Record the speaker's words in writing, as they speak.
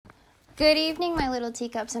Good evening, my little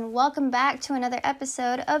teacups, and welcome back to another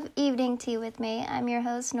episode of Evening Tea with Me. I'm your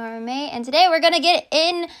host, Nora May, and today we're going to get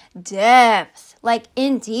in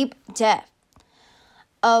deep depth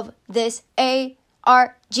of this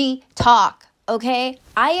ARG talk, okay?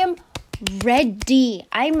 I'm ready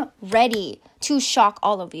to shock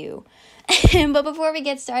all of you. But before we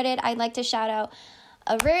get started, I'd like to shout out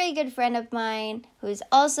a very good friend of mine who's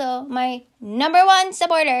also my number one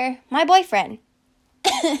supporter, my boyfriend.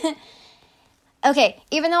 Okay,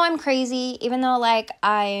 even though I'm crazy, even though,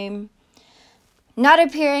 I'm not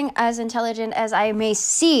appearing as intelligent as I may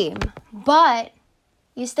seem, but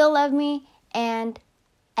you still love me, and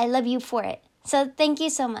I love you for it. So thank you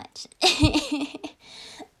so much.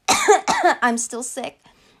 I'm still sick,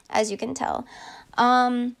 as you can tell.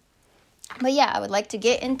 But yeah, I would like to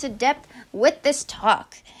get into depth with this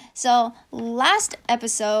talk. So last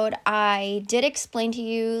episode, I did explain to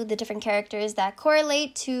you the different characters that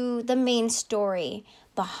correlate to the main story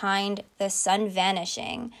behind the sun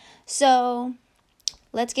vanishing. So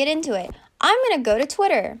let's get into it. I'm going to go to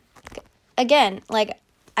Twitter. Again,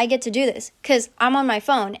 I get to do this because I'm on my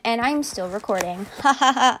phone and I'm still recording. Ha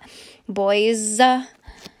ha ha, boys.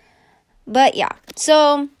 But yeah,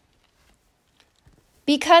 so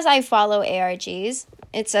because I follow ARGs,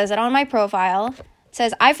 it says it on my profile. It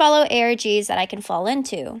says I follow ARGs that I can fall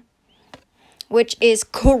into, which is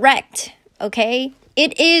correct, okay?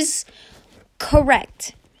 It is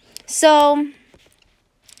correct. So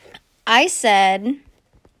I said,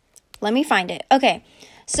 let me find it. Okay,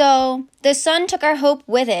 so the sun took our hope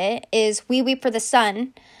with it is we weep for the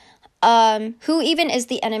sun. Who even is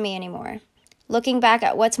the enemy anymore? Looking back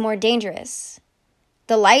at what's more dangerous,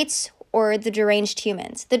 the lights or the deranged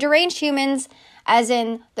humans? The deranged humans, as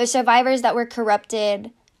in the survivors that were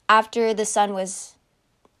corrupted after the sun was,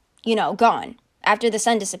 gone, after the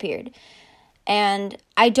sun disappeared. And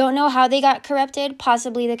I don't know how they got corrupted,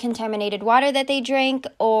 possibly the contaminated water that they drank,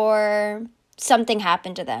 or something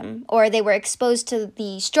happened to them, or they were exposed to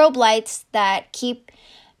the strobe lights that keep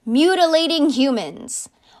mutilating humans,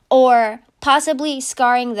 or possibly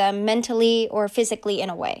scarring them mentally or physically in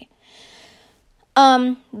a way.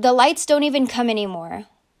 The lights don't even come anymore.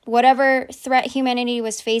 Whatever threat humanity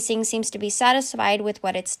was facing seems to be satisfied with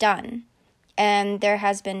what it's done. And there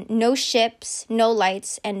has been no ships, no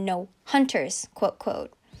lights, and no hunters, quote,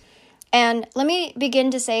 quote. And let me begin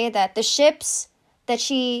to say that the ships that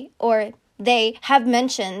they have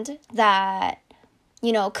mentioned that,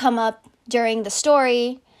 come up during the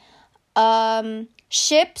story,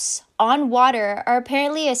 ships on water are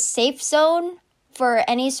apparently a safe zone for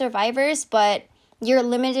any survivors, but you're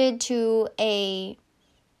limited to a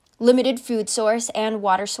limited food source and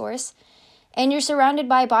water source, and you're surrounded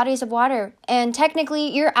by bodies of water, and technically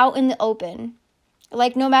you're out in the open.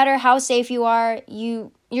 No matter how safe you are,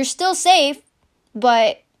 you're still safe,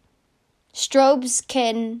 but strobes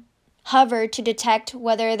can hover to detect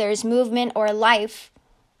whether there's movement or life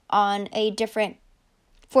on a different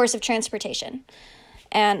force of transportation.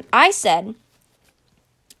 And I said,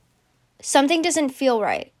 something doesn't feel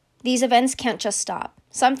right. These events can't just stop.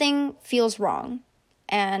 Something feels wrong.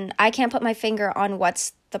 And I can't put my finger on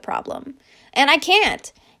what's the problem. And I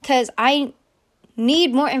can't, because I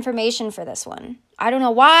need more information for this one. I don't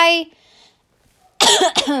know why,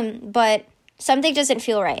 but something doesn't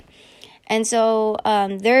feel right. And so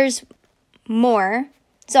there's more.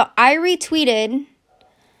 So I retweeted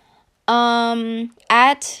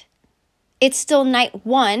at It's Still Night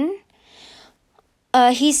 1.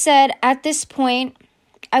 He said, at this point,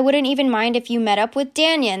 I wouldn't even mind if you met up with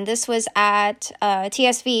Danyan. This was at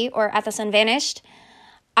TSV, or At the Sun Vanished.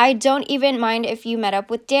 I don't even mind if you met up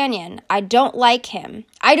with Danyan. I don't like him.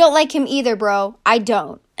 I don't like him either, bro. I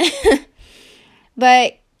don't.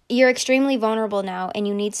 But you're extremely vulnerable now, and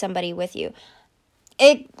you need somebody with you.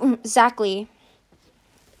 Exactly.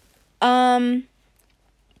 And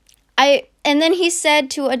then he said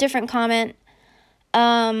to a different comment,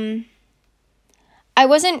 I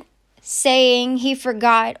wasn't saying he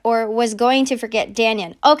forgot or was going to forget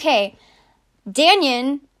Danyan. Okay,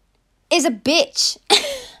 Danyan is a bitch.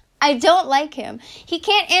 I don't like him. He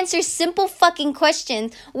can't answer simple fucking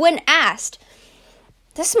questions when asked.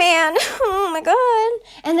 This man, oh my god.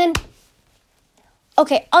 And then,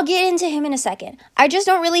 okay, I'll get into him in a second. I just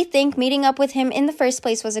don't really think meeting up with him in the first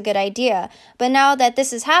place was a good idea. But now that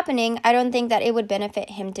this is happening, I don't think that it would benefit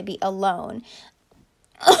him to be alone.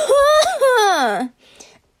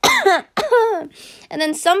 And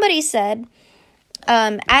then somebody said,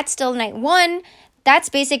 at Still Night 1, that's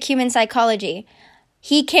basic human psychology.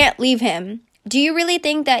 He can't leave him. Do you really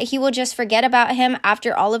think that he will just forget about him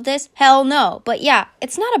after all of this? Hell no. But yeah,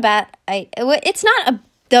 it's not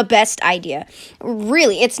the best idea.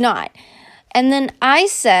 Really, it's not. And then I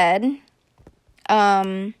said,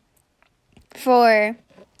 for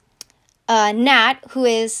Nat, who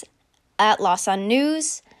is at Lawson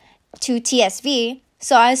News, to TSV.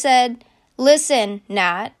 So I said, listen,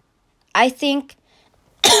 Nat, I think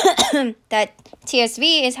that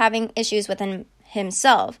TSV is having issues with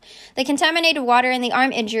himself. The contaminated water and the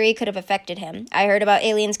arm injury could have affected him. I heard about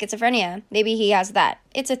alien schizophrenia. Maybe he has that.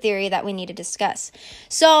 It's a theory that we need to discuss.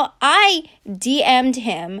 So I DM'd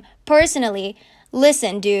him personally.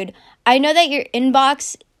 Listen, dude, I know that your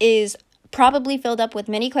inbox is probably filled up with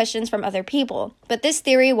many questions from other people, but this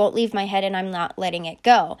theory won't leave my head and I'm not letting it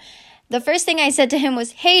go. The first thing I said to him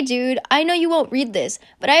was, hey, dude, I know you won't read this,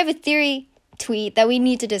 but I have a theory tweet that we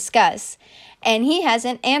need to discuss. And he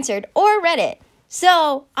hasn't answered or read it.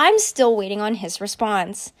 So I'm still waiting on his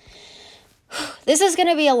response. This is going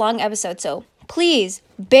to be a long episode, so please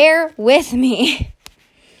bear with me.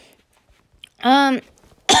 Where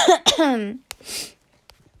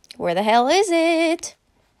the hell is it?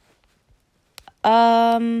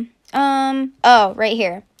 Oh, right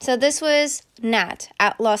here. So this was Nat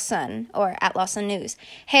at Lawson, or at Lawson News.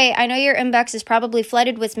 Hey, I know your inbox is probably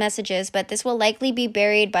flooded with messages, but this will likely be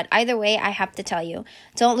buried, but either way, I have to tell you.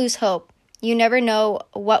 Don't lose hope. You never know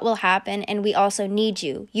what will happen, and we also need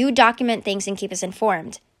you. You document things and keep us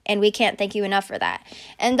informed, and we can't thank you enough for that.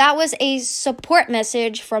 And that was a support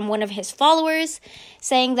message from one of his followers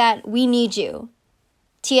saying that we need you.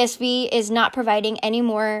 TSV is not providing any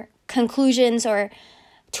more conclusions or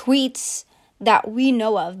tweets that we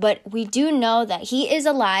know of, but we do know that he is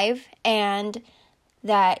alive and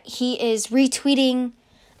that he is retweeting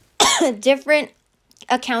different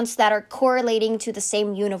accounts that are correlating to the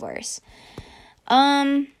same universe.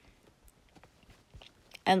 And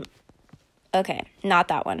okay, not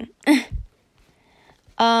that one.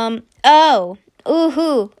 Oh,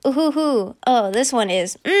 this one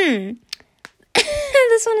is, this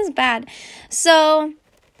one is bad. So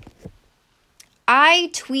I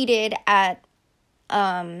tweeted at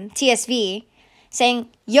TSV saying,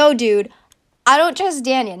 yo, dude, I don't trust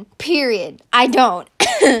Daniel, period. I don't.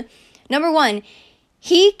 Number one,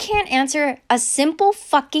 he can't answer a simple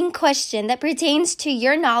fucking question that pertains to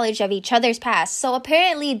your knowledge of each other's past. So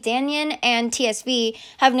apparently Daniel and TSV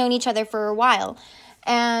have known each other for a while.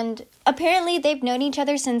 And apparently they've known each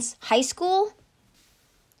other since high school.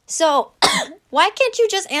 So why can't you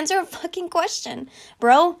just answer a fucking question,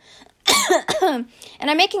 bro? And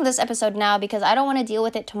I'm making this episode now because I don't want to deal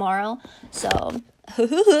with it tomorrow. So,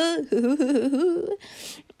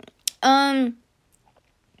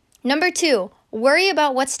 number two, worry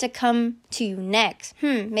about what's to come to you next.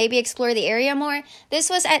 Maybe explore the area more. This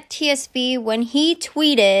was at TSV when he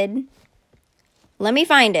tweeted, let me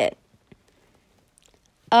find it.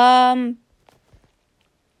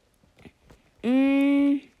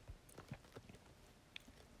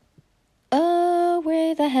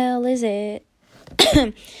 Where the hell is it?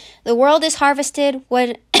 The world is harvested.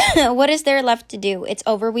 What is there left to do? It's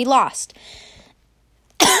over. We lost.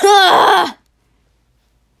 My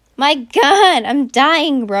God, I'm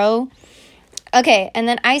dying, bro. Okay, and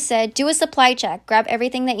then I said, do a supply check. Grab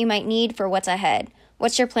everything that you might need for what's ahead.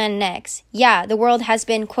 What's your plan next? Yeah, the world has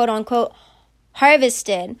been, quote unquote,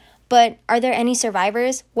 harvested. But are there any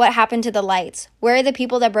survivors? What happened to the lights? Where are the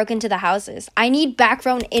people that broke into the houses? I need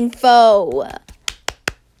background info.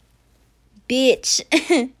 Bitch.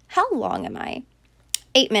 How long am I?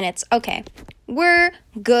 8 minutes. Okay. We're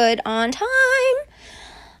good on time.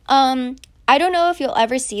 I don't know if you'll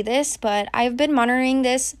ever see this, but I've been monitoring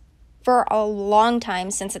this for a long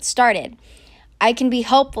time since it started. I can be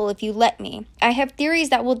helpful if you let me. I have theories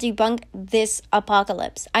that will debunk this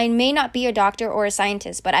apocalypse. I may not be a doctor or a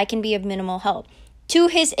scientist, but I can be of minimal help. To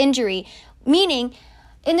his injury, meaning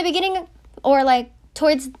in the beginning or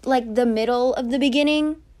towards the middle of the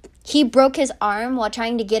beginning, he broke his arm while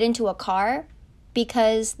trying to get into a car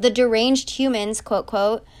because the deranged humans, quote,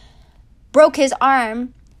 quote, broke his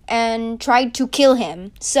arm and tried to kill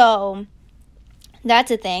him. So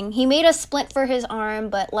that's a thing. He made a splint for his arm,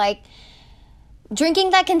 but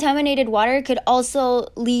drinking that contaminated water could also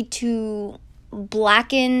lead to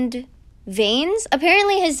blackened veins.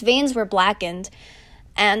 Apparently his veins were blackened.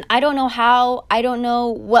 And I don't know how. I don't know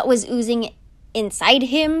what was oozing inside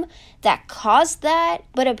him that caused that.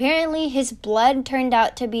 But apparently his blood turned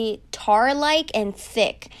out to be tar-like and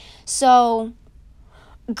thick. So,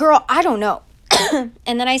 girl, I don't know.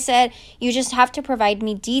 And then I said, you just have to provide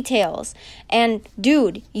me details. And,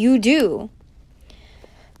 dude, you do.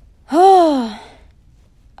 Did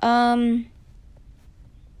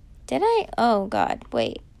I? Oh, God,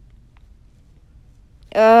 wait.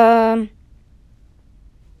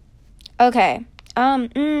 Okay.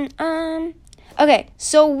 Okay,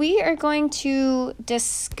 so we are going to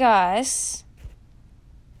discuss...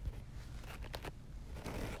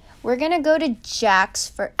 We're going to go to Jack's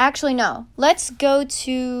for... Actually, no. Let's go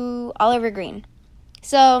to Oliver Green.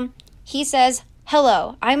 So, he says,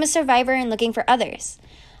 "Hello, I'm a survivor and looking for others.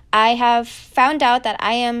 I have found out that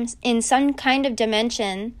I am in some kind of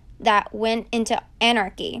dimension that went into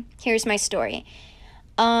anarchy. Here's my story."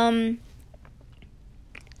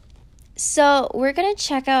 So, we're going to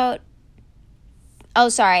check out... Oh,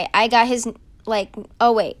 sorry. I got his,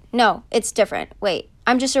 Oh, wait. No, it's different. Wait.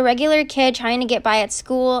 "I'm just a regular kid trying to get by at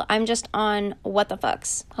school. I'm just on What the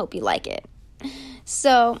Fucks. Hope you like it."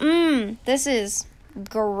 So, this is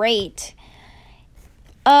great.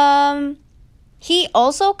 He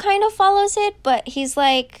also kind of follows it, but he's,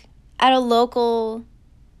 at a local,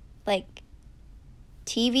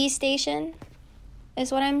 TV station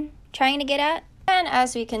is what I'm trying to get at. And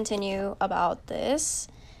as we continue about this,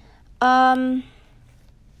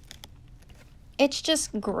 it's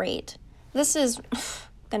just great. This is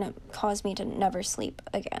gonna cause me to never sleep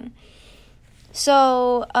again.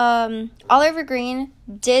 So, Oliver Green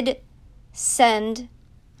did send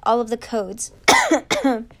all of the codes.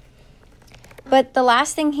 But the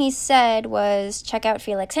last thing he said was, check out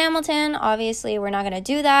Felix Hamilton. Obviously, we're not going to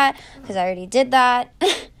do that because I already did that.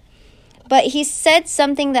 But he said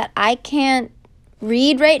something that I can't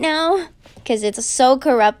read right now because it's so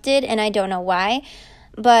corrupted and I don't know why.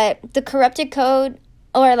 But the corrupted code,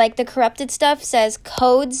 or the corrupted stuff, says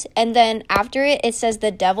codes, and then after it says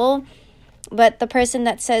the devil. But the person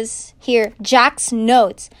that says here, Jack's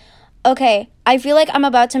notes. Okay, I feel like I'm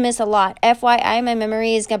about to miss a lot. FYI, my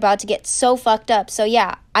memory is about to get so fucked up. So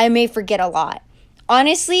yeah, I may forget a lot.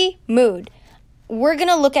 Honestly, mood. We're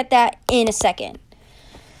gonna look at that in a second.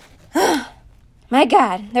 My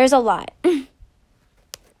God, there's a lot.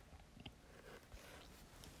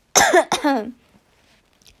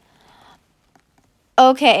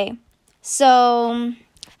 Okay, so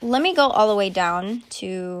let me go all the way down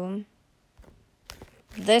to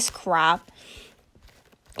this crap.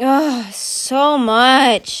 Ugh, so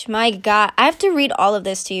much. My God. I have to read all of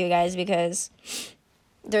this to you guys because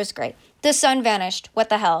there's great. The sun vanished. What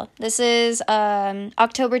the hell? This is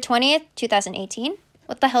October 20th, 2018.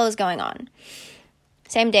 What the hell is going on?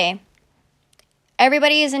 Same day.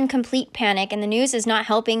 Everybody is in complete panic and the news is not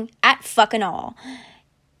helping at fucking all.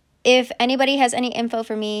 If anybody has any info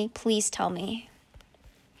for me, please tell me.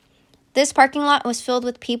 This parking lot was filled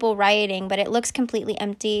with people rioting, but it looks completely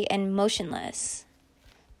empty and motionless.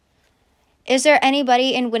 Is there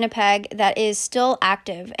anybody in Winnipeg that is still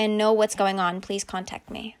active and know what's going on? Please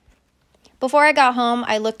contact me. Before I got home,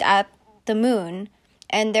 I looked at the moon,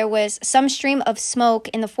 and there was some stream of smoke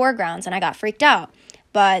in the foregrounds, and I got freaked out.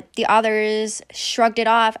 But the others shrugged it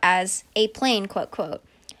off as a plane, quote, quote.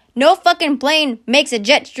 No fucking plane makes a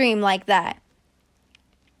jet stream like that.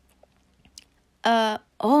 What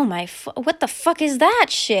the fuck is that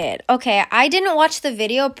shit? Okay, I didn't watch the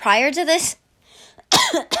video prior to this.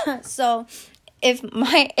 So if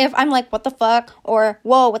I'm like, what the fuck, or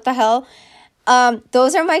whoa, what the hell,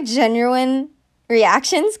 those are my genuine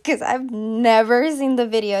reactions because I've never seen the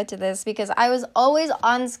video to this because I was always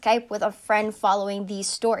on Skype with a friend following these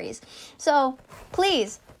stories. So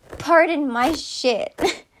please pardon my shit.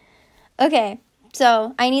 Okay,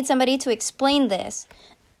 so I need somebody to explain this.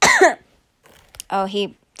 Oh,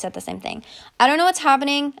 he said the same thing. I don't know what's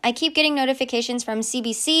happening. I keep getting notifications from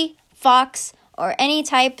CBC, Fox, or any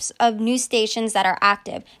types of news stations that are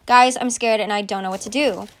active. Guys, I'm scared and I don't know what to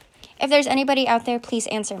do. If there's anybody out there, please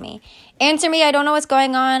answer me. Answer me, I don't know what's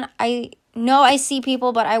going on. I know I see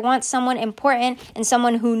people, but I want someone important and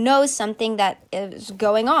someone who knows something that is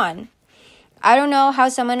going on. I don't know how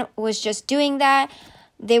someone was just doing that.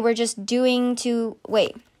 They were just doing to...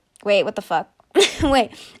 Wait, what the fuck?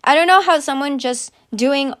 Wait, I don't know how someone just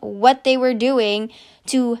doing what they were doing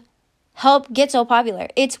to help get so popular.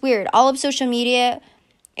 It's weird. All of social media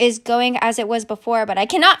is going as it was before, but I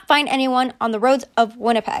cannot find anyone on the roads of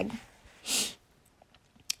Winnipeg.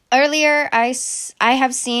 Earlier, I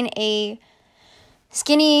have seen a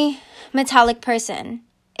skinny metallic person.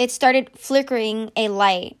 It started flickering a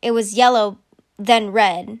light. It was yellow, then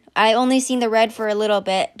red. I only seen the red for a little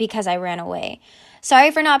bit because I ran away.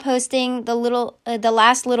 Sorry for not posting the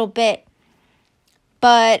last little bit,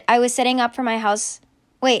 but I was setting up my house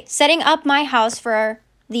for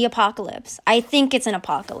the apocalypse. I think it's an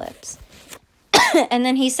apocalypse. And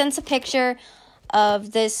then he sends a picture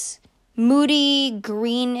of this moody,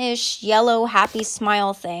 greenish, yellow, happy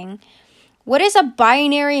smile thing. What is a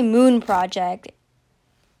binary moon project?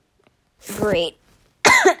 Great.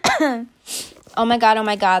 Oh my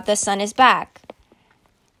God, the sun is back.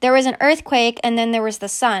 There was an earthquake, and then there was the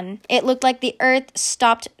sun. It looked like the earth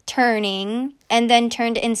stopped turning and then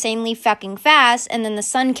turned insanely fucking fast, and then the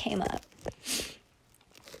sun came up.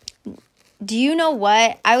 Do you know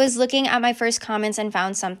what? I was looking at my first comments and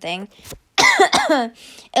found something.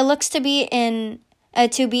 It looks to be a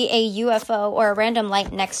UFO or a random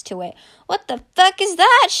light next to it. What the fuck is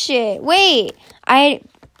that shit? Wait, I've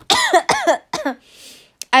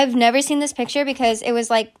never seen this picture because it was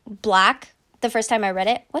like black the first time I read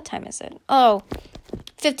it. What time is it?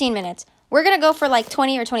 15 minutes. We're going to go for like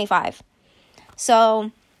 20 or 25.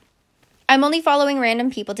 So I'm only following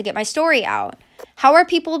random people to get my story out. How are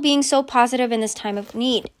people being so positive in this time of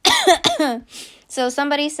need? So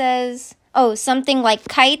somebody says, something like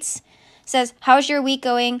Kites says, how's your week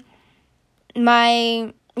going?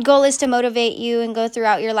 My goal is to motivate you and go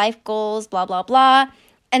throughout your life goals, blah, blah, blah.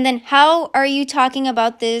 And then, how are you talking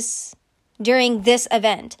about this during this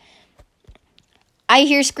event? I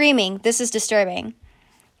hear screaming. This is disturbing.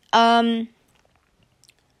 We're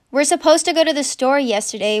supposed to go to the store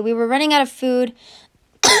yesterday. We were running out of food.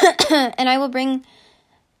 And I will bring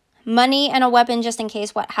money and a weapon just in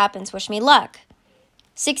case what happens. Wish me luck.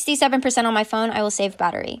 67% on my phone. I will save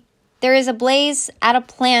battery. There is a blaze at a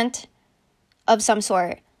plant of some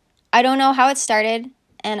sort. I don't know how it started,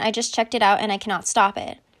 and I just checked it out and I cannot stop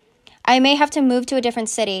it. I may have to move to a different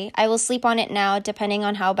city. I will sleep on it now, depending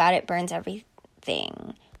on how bad it burns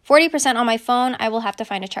everything. 40% on my phone. I will have to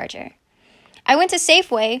find a charger. I went to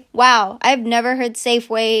Safeway. Wow, I've never heard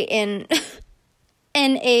Safeway in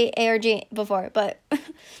a ARG before, but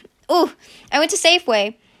I went to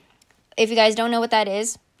Safeway. If you guys don't know what that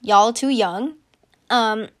is, y'all too young.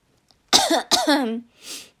 I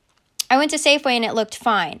went to Safeway and it looked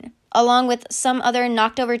fine, along with some other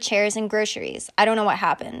knocked over chairs and groceries. I don't know what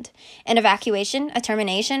happened. An evacuation, a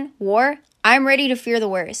termination, war. I'm ready to fear the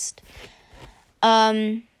worst.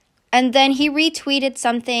 And then he retweeted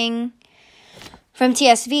something from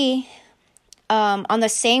TSV on the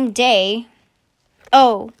same day.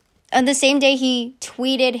 On the same day he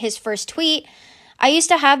tweeted his first tweet. I used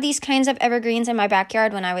to have these kinds of evergreens in my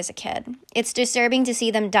backyard when I was a kid. It's disturbing to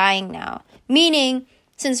see them dying now. Meaning,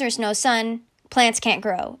 since there's no sun, plants can't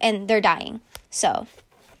grow, and they're dying. So,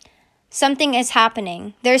 something is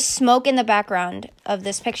happening. There's smoke in the background of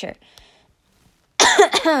this picture.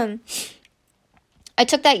 I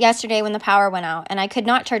took that yesterday when the power went out, and I could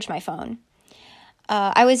not charge my phone.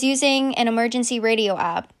 I was using an emergency radio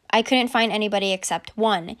app. I couldn't find anybody except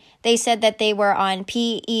one. They said that they were on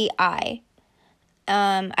PEI.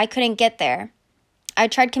 I couldn't get there. I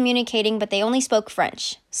tried communicating, but they only spoke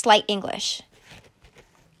French, slight English.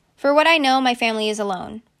 For what I know, my family is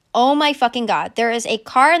alone. Oh my fucking God. There is a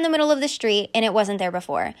car in the middle of the street, and it wasn't there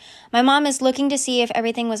before. My mom is looking to see if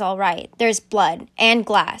everything was all right. There's blood and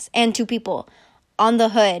glass and 2 people on the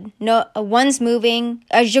hood. No, one's moving.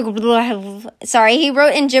 Sorry, he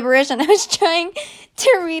wrote in gibberish, and I was trying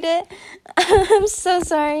to read it. I'm so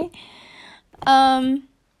sorry.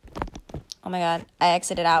 Oh my God, I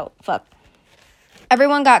exited out. Fuck.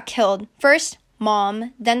 Everyone got killed. First,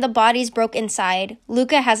 Mom. Then the bodies broke inside.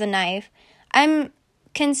 Luca has a knife. I'm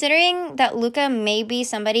considering that Luca may be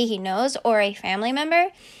somebody he knows or a family member.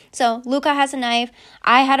 So, Luca has a knife.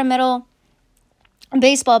 I had a metal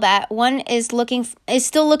baseball bat. One is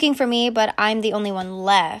still looking for me, but I'm the only one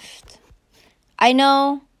left. I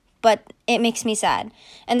know, but it makes me sad.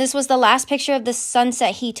 And this was the last picture of the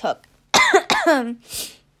sunset he took.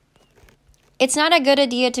 It's not a good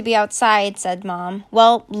idea to be outside, said Mom.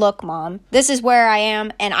 Well, look, Mom, this is where I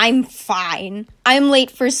am, and I'm fine. I'm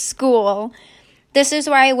late for school. This is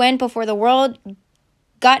where I went before the world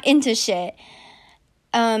got into shit.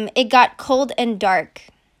 It got cold and dark.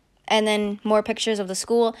 And then more pictures of the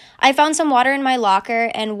school. I found some water in my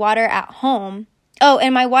locker and water at home.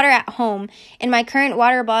 And my water at home. And my current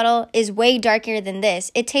water bottle is way darker than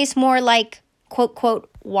this. It tastes more like, quote,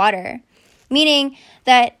 quote, water. Meaning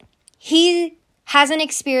that he hasn't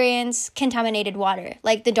experienced contaminated water,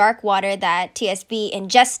 like the dark water that TSB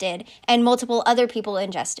ingested and multiple other people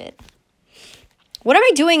ingested. What am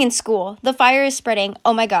I doing in school? The fire is spreading.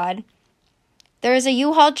 Oh my God. There is a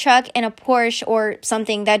U-Haul truck and a Porsche or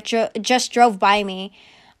something that just drove by me.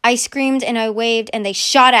 I screamed and I waved and they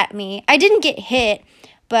shot at me. I didn't get hit,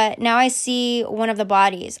 but now I see one of the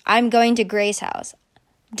bodies. I'm going to Gray's house.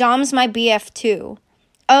 Dom's my BF too.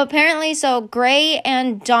 Oh, apparently, so Gray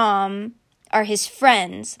and Dom are his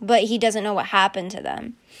friends, but he doesn't know what happened to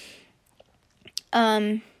them.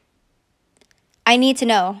 I need to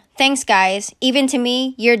know. Thanks, guys. Even to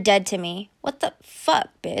me, you're dead to me. What the fuck,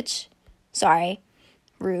 bitch? Sorry.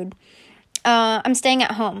 Rude. I'm staying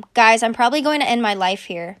at home. Guys, I'm probably going to end my life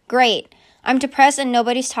here. Great. I'm depressed and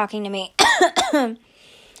nobody's talking to me.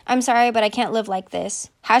 I'm sorry, but I can't live like this.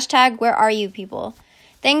 Hashtag, where are you people?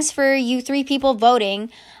 Thanks for you 3 people voting.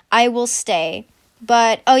 I will stay.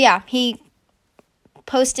 But, oh yeah, he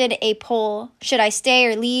posted a poll. Should I stay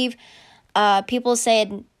or leave? People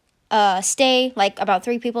said stay, like about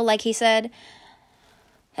 3 people, like he said.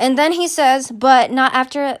 And then he says, but not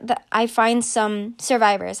after I find some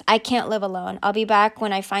survivors. I can't live alone. I'll be back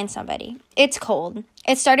when I find somebody. It's cold.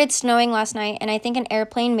 It started snowing last night, and I think an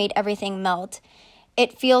airplane made everything melt.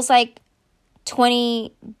 It feels like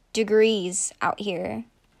 20 degrees out here.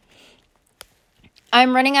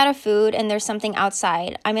 I'm running out of food, and there's something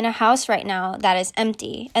outside. I'm in a house right now that is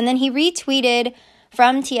empty. And then he retweeted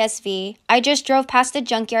from TSV, I just drove past a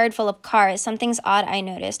junkyard full of cars. Something's odd, I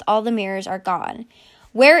noticed. All the mirrors are gone.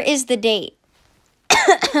 Where is the date?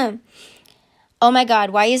 Oh my God,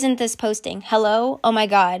 why isn't this posting? Hello? Oh my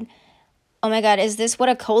God. Oh my God, is this what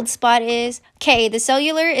a cold spot is? Okay, the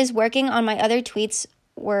cellular is working on my other tweets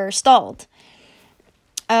were stalled.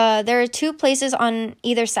 There are 2 places on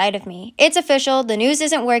either side of me. It's official, the news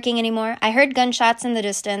isn't working anymore. I heard gunshots in the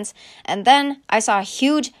distance, and then I saw a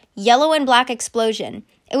huge yellow and black explosion.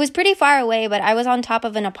 It was pretty far away, but I was on top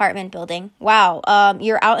of an apartment building. Wow,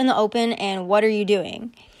 you're out in the open, and what are you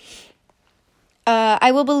doing?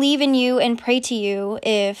 I will believe in you and pray to you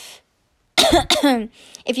if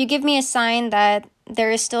if you give me a sign that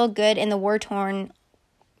there is still good in the war-torn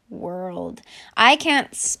world. I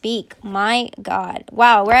can't speak. My God.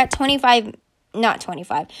 Wow, we're at not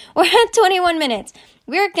 25. We're at 21 minutes.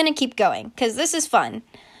 We're going to keep going because this is fun.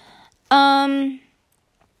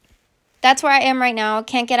 That's where I am right now.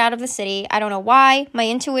 Can't get out of the city. I don't know why. My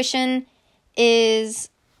intuition is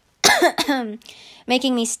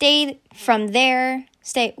making me stay from there.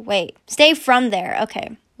 Stay from there.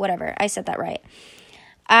 Okay, whatever. I said that right.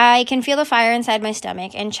 I can feel the fire inside my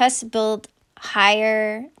stomach and chest build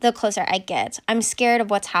higher the closer I get. I'm scared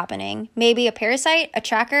of what's happening. Maybe a parasite? A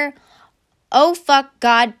tracker? Oh, fuck,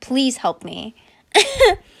 God, please help me.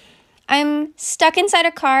 I'm stuck inside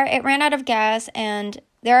a car. It ran out of gas, and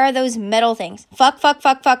there are those metal things. Fuck.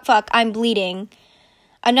 I'm bleeding.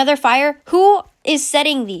 Another fire? Who is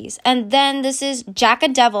setting these? And then this is Jack a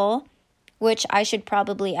Devil, which I should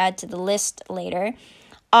probably add to the list later.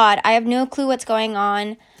 Odd. I have no clue what's going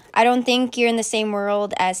on. I don't think you're in the same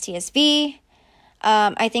world as TSV.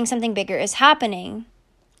 I think something bigger is happening.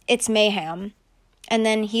 It's mayhem. And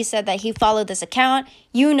then he said that he followed this account.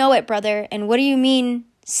 You know it, brother. And what do you mean,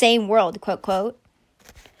 same world, quote, quote?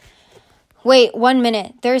 Wait, 1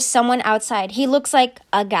 minute. There's someone outside. He looks like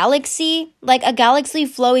a galaxy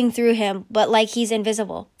flowing through him, but like he's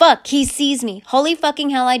invisible. Fuck, he sees me. Holy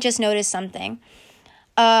fucking hell, I just noticed something.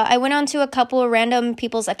 I went on to a couple of random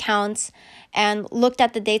people's accounts and looked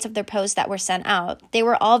at the dates of their posts that were sent out. They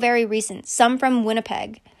were all very recent, some from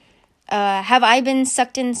Winnipeg. Have I been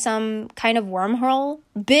sucked in some kind of wormhole?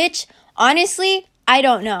 Bitch, honestly, I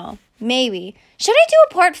don't know. Maybe. Should I do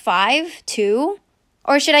a part 5 too?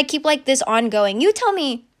 Or should I keep like this ongoing? You tell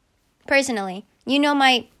me personally. You know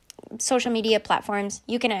my social media platforms.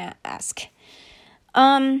 You can ask.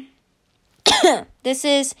 This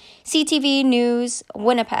is CTV News,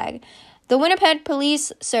 Winnipeg. The Winnipeg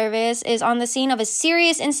Police Service is on the scene of a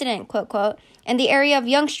serious incident, quote, quote, in the area of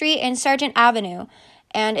Yonge Street and Sargent Avenue,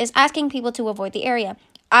 and is asking people to avoid the area.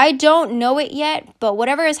 I don't know it yet, but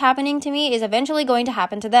whatever is happening to me is eventually going to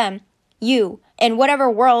happen to them. You, and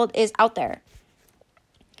whatever world is out there.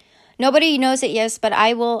 Nobody knows it yet, but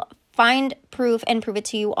I will find proof and prove it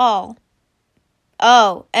to you all.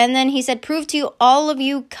 Oh, and then he said, prove to all of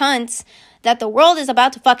you cunts that the world is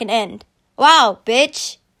about to fucking end. Wow,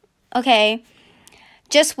 bitch. Okay.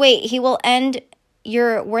 Just wait. He will end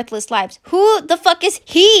your worthless lives. Who the fuck is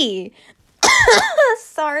he?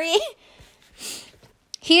 Sorry.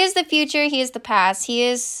 He is the future. He is the past. He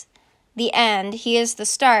is the end. He is the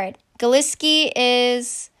start. Galiski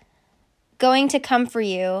is going to come for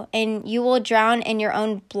you, and you will drown in your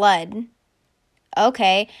own blood.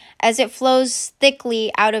 Okay. As it flows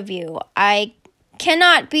thickly out of you. I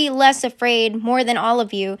cannot be less afraid more than all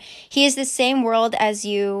of you. He is the same world as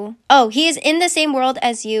you. Oh, he is in the same world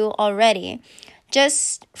as you already.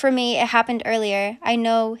 Just for me, it happened earlier. I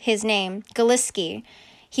know his name, Galiski.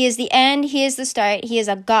 He is the end. He is the start. He is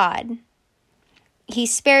a god. He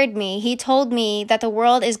spared me. He told me that the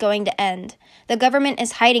world is going to end. The government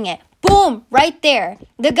is hiding it. Boom! Right there.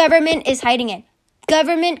 The government is hiding it.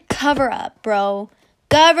 Government cover-up, bro.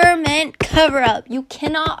 Government cover-up. You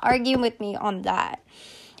cannot argue with me on that.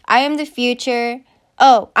 I am the future.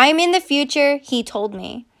 Oh, I'm in the future, he told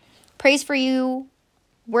me. Praise for you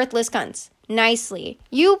worthless cunts. Nicely.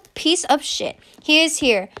 You piece of shit. He is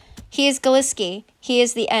here. He is Galiski. He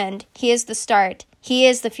is the end. He is the start. He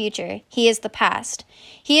is the future. He is the past.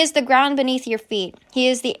 He is the ground beneath your feet. He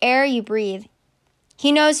is the air you breathe.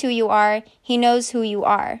 He knows who you are. He knows who you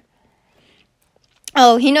are.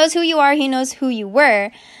 Oh, he knows who you are. He knows who you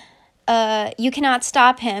were. You cannot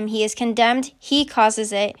stop him. He is condemned. He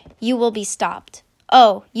causes it. You will be stopped.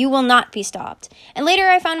 Oh, you will not be stopped. And later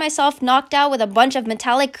I found myself knocked out with a bunch of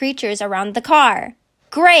metallic creatures around the car.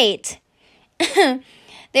 Great.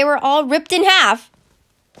 They were all ripped in half.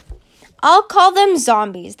 I'll call them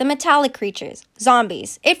zombies. The metallic creatures.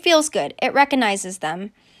 Zombies. It feels good. It recognizes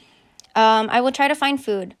them. I will try to find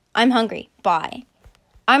food. I'm hungry. Bye.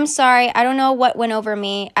 I'm sorry. I don't know what went over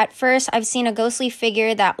me. At first, I've seen a ghostly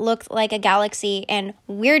figure that looked like a galaxy and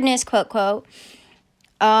weirdness, quote, quote,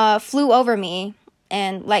 flew over me.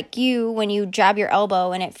 And like you, when you jab your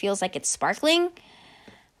elbow and it feels like it's sparkling.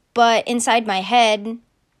 But inside my head,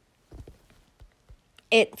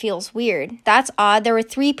 it feels weird. That's odd. There were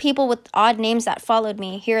 3 people with odd names that followed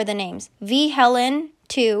me. Here are the names. V. Helen,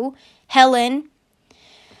 2, Helen,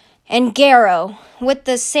 and Garrow, with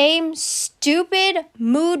the same stupid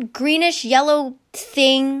mood greenish yellow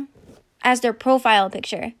thing as their profile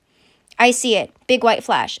picture. I see it. Big white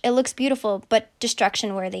flash. It looks beautiful, but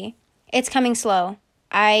destruction worthy. It's coming slow.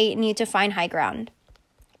 I need to find high ground.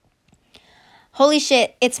 Holy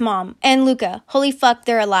shit, it's Mom. And Luca. Holy fuck,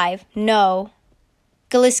 they're alive. No.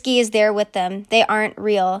 Galiski is there with them. They aren't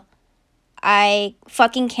real. I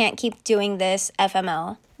fucking can't keep doing this,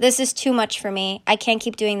 FML. This is too much for me. I can't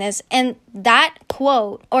keep doing this. And that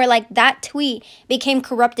quote, or like that tweet, became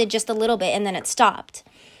corrupted just a little bit and then it stopped.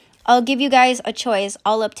 I'll give you guys a choice,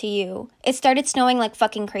 all up to you. It started snowing like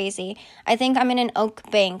fucking crazy. I think I'm in an oak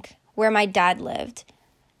bank where my dad lived.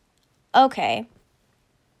 Okay.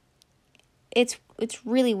 It's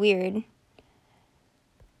really weird.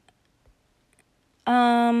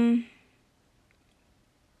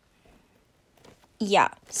 Yeah.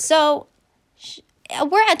 So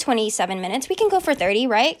we're at 27 minutes. We can go for 30,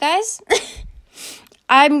 right, guys?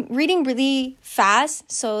 I'm reading really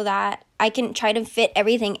fast so that I can try to fit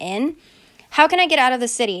everything in. How can I get out of the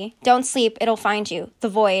city? Don't sleep, it'll find you. The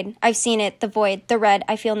void. I've seen it. The void. The red.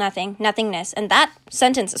 I feel nothing. Nothingness. And that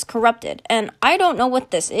sentence is corrupted. And I don't know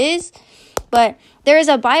what this is, but there is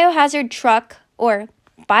a biohazard truck or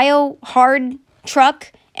biohard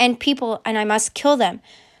truck and people, and I must kill them.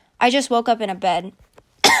 I just woke up in a bed.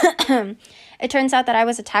 It turns out that I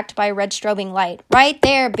was attacked by a red strobing light. Right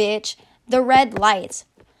there, bitch. The red lights.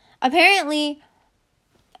 Apparently,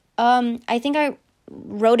 I think I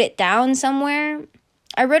wrote it down somewhere.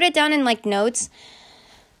 I wrote it down in like notes.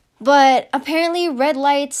 But apparently red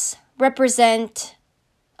lights represent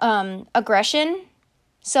aggression.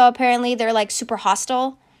 So apparently they're like super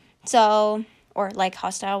hostile. So, or like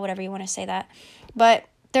hostile, whatever you want to say that. But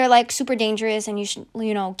they're like super dangerous and you should,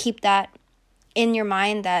 keep that in your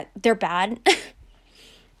mind that they're bad.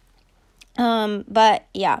 But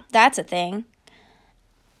yeah, that's a thing.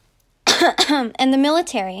 And the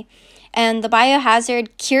military and the biohazard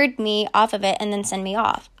cured me off of it and then sent me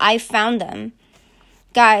off. I found them.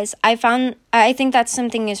 Guys, I think that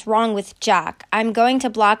something is wrong with Jack. I'm going to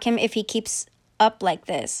block him if he keeps up like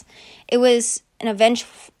this. It was an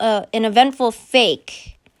eventful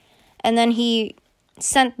fake. And then he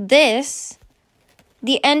sent this.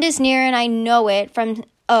 The end is near and I know it from...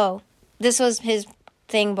 Oh, this was his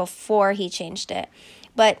thing before he changed it.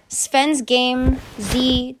 But Sven's Game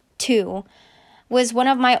Z2 was one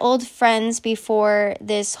of my old friends before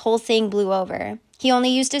this whole thing blew over. He only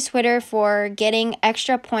used his Twitter for getting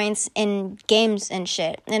extra points in games and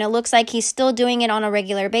shit. And it looks like he's still doing it on a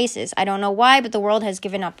regular basis. I don't know why, but the world has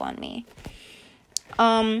given up on me.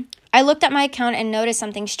 I looked at my account and noticed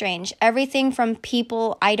something strange. Everything from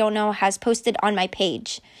people I don't know has posted on my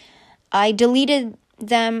page. I deleted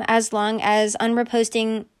them as long as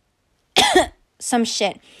unreposting some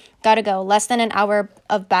shit. Gotta go. Less than an hour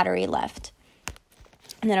of battery left.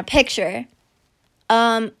 And then a picture.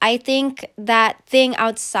 I think that thing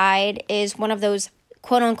outside is one of those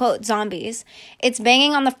quote-unquote zombies. It's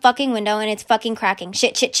banging on the fucking window and it's fucking cracking.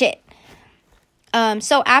 Shit.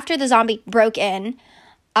 So after the zombie broke in,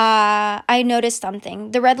 I noticed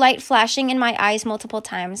something. The red light flashing in my eyes multiple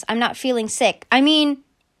times. I'm not feeling sick. I mean,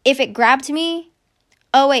 if it grabbed me...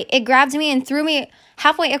 Oh, wait. It grabbed me and threw me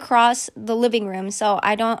halfway across the living room. So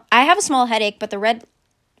I have a small headache, but the red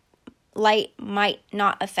light might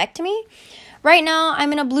not affect me. Right now,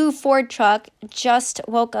 I'm in a blue Ford truck. Just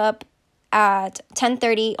woke up at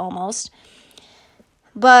 10:30 almost.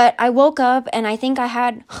 But I woke up and I think I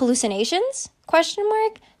had hallucinations? ? Question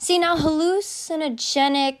mark? See, now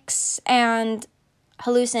hallucinogenics and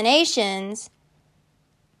hallucinations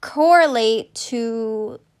correlate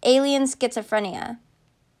to alien schizophrenia,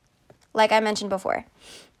 like I mentioned before.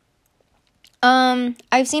 I've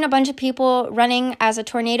seen a bunch of people running as a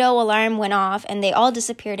tornado alarm went off and they all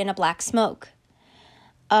disappeared in a black smoke.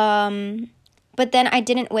 But then I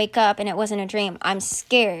didn't wake up and it wasn't a dream. I'm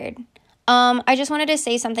scared. I just wanted to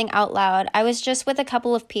say something out loud. I was just with a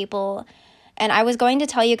couple of people and I was going to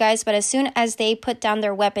tell you guys, but as soon as they put down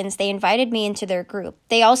their weapons, they invited me into their group.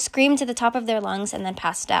 They all screamed to the top of their lungs and then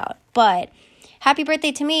passed out. But happy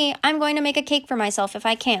birthday to me. I'm going to make a cake for myself if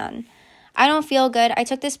I can. I don't feel good. I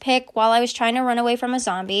took this pic while I was trying to run away from a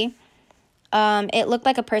zombie. It looked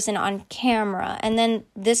like a person on camera. And then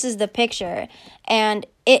this is the picture. And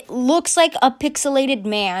it looks like a pixelated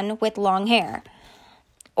man with long hair.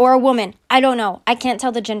 Or a woman. I don't know. I can't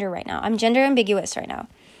tell the gender right now. I'm gender ambiguous right now.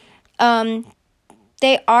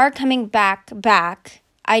 They are coming back.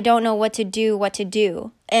 I don't know what to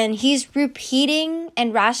do. And he's repeating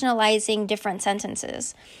and rationalizing different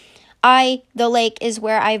sentences. The lake is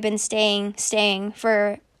where I've been staying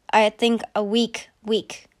for, I think, a week.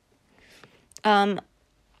 What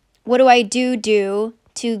do I do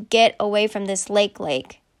to get away from this lake?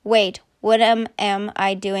 Wait, what am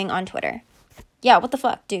I doing on Twitter? Yeah, what the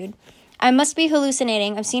fuck, dude? I must be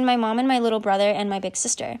hallucinating. I've seen my mom and my little brother and my big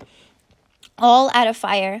sister all at a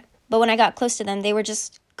fire, but when I got close to them, they were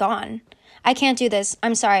just gone. I can't do this.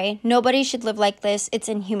 I'm sorry. Nobody should live like this. It's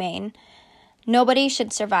inhumane. Nobody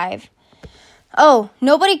should survive. Oh,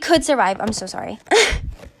 nobody could survive. I'm so sorry.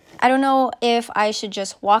 I don't know if I should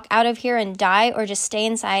just walk out of here and die or just stay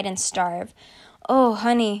inside and starve. Oh,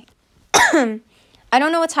 honey. I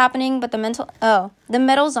don't know what's happening, but the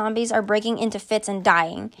metal zombies are breaking into fits and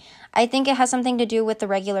dying. I think it has something to do with the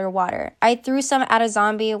regular water. I threw some at a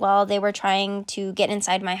zombie while they were trying to get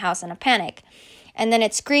inside my house in a panic. And then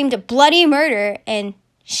it screamed bloody murder and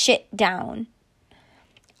shit down.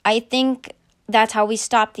 I think that's how we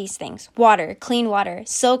stop these things. Water, clean water.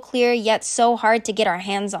 So clear, yet so hard to get our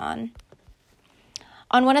hands on.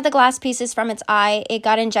 On one of the glass pieces from its eye, it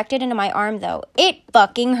got injected into my arm, though. It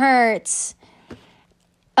fucking hurts.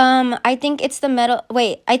 I think it's the metal.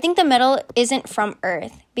 Wait, I think the metal isn't from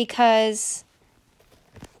Earth because,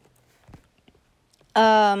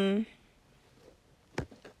 what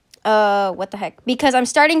the heck? Because I'm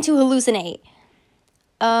starting to hallucinate.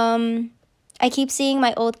 I keep seeing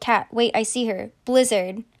my old cat. Wait, I see her.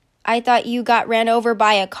 Blizzard. I thought you got ran over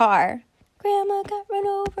by a car. Grandma got run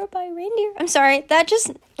over by a reindeer. I'm sorry. That just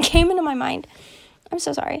came into my mind. I'm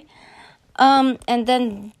so sorry. And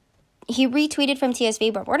then he retweeted from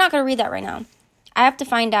TSV, but we're not going to read that right now. I have to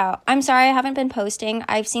find out. I'm sorry I haven't been posting.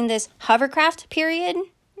 I've seen this hovercraft period, ?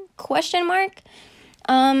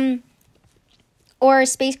 Or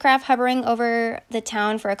spacecraft hovering over the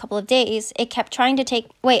town for a couple of days. I kept trying to take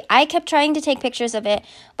pictures of it,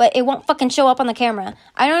 but it won't fucking show up on the camera.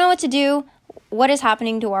 I don't know what to do. What is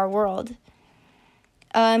happening to our world?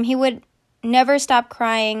 He would never stop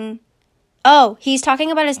crying. Oh, he's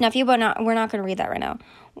talking about his nephew, but we're not going to read that right now.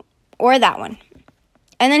 Or that one.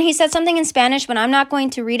 And then he said something in Spanish, but I'm not going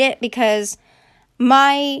to read it because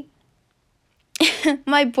my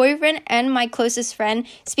boyfriend and my closest friend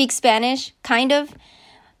speak Spanish, kind of.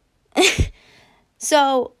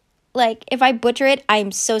 So, if I butcher it,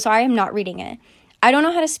 I'm so sorry. I'm not reading it. I don't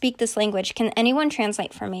know how to speak this language. Can anyone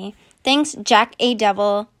translate for me? Thanks, Jack A.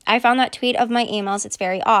 Devil. I found that tweet of my emails. It's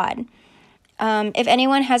very odd. If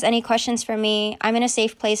anyone has any questions for me, I'm in a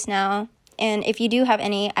safe place now. And if you do have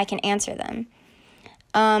any, I can answer them.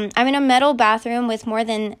 I'm in a metal bathroom with more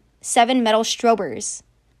than 7 metal strobers.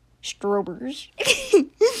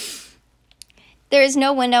 There is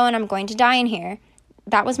no window and I'm going to die in here.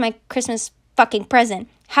 That was my Christmas fucking present.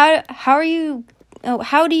 How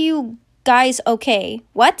do you guys okay?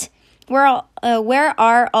 What? Where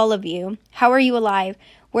are all of you? How are you alive?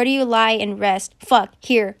 Where do you lie and rest? Fuck,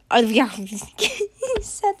 here. He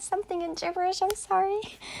said something in gibberish, I'm sorry.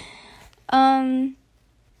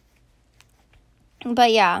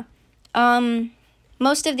 But yeah.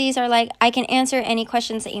 Most of these are I can answer any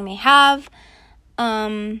questions that you may have.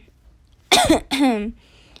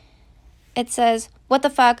 It says, what the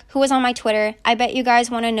fuck? Who was on my Twitter? I bet you guys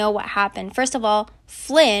want to know what happened. First of all,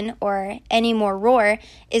 Flynn, or Any More Roar,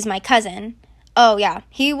 is my cousin. Oh, yeah.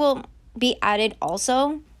 He will be added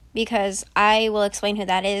also, because I will explain who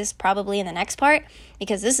that is probably in the next part,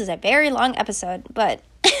 because this is a very long episode, but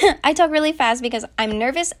I talk really fast because I'm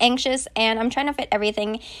nervous, anxious, and I'm trying to fit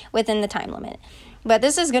everything within the time limit. But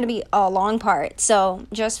this is going to be a long part, so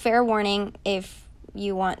just fair warning if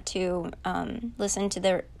you want to listen to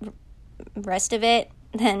the rest of it,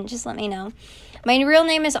 then just let me know. My real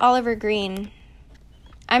name is Oliver Green.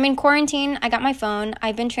 I'm in quarantine. I got my phone.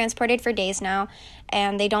 I've been transported for days now,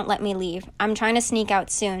 and they don't let me leave. I'm trying to sneak out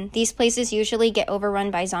soon. These places usually get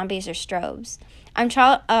overrun by zombies or strobes.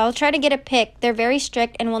 I'll try to get a pic. They're very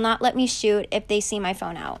strict and will not let me shoot if they see my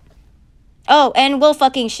phone out. Oh, and will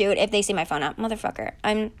fucking shoot if they see my phone out. Motherfucker.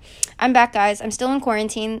 I'm back, guys. I'm still in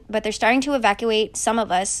quarantine, but they're starting to evacuate some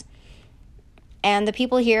of us, and the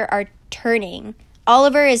people here are turning.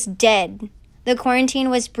 Oliver is dead. The quarantine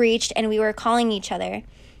was breached, and we were calling each other.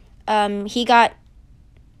 He got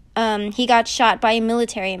shot by a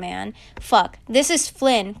military man. Fuck. This is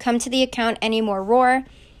Flynn. Come to the account anymore. Roar.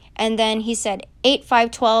 And then he said 8,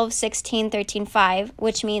 5, 12, 16, 13, 5,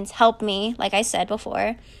 which means help me, like I said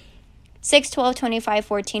before. 6, 12, 25,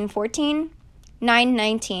 14, 14, 9,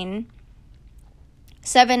 19,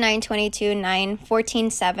 7, 9, 22, 9,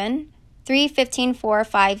 14, 7, 3, 15, 4,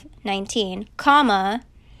 5, 19, comma,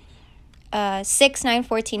 6, 9,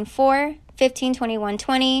 14, 4, 15, 21,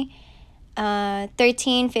 20,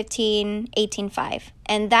 13, 15, 18, 5.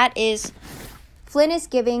 And that is, Flynn is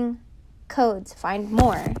giving codes, find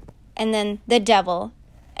more, and then the devil,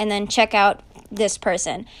 and then check out this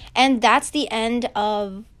person. And that's the end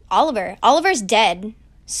of Oliver. Oliver's dead,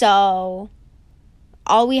 so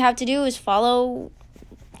all we have to do is follow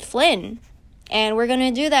Flynn. And we're going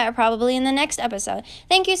to do that probably in the next episode.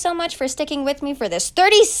 Thank you so much for sticking with me for this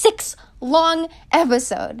 36 long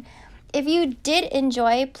episode. If you did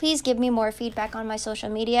enjoy, please give me more feedback on my social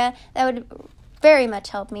media. That would very much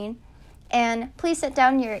help me. And please sit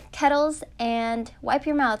down your kettles and wipe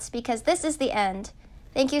your mouths, because this is the end.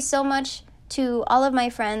 Thank you so much to all of my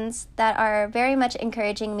friends that are very much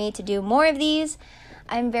encouraging me to do more of these.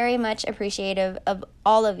 I'm very much appreciative of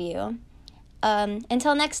all of you.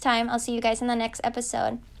 Until next time, I'll see you guys in the next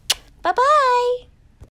episode. Bye-bye!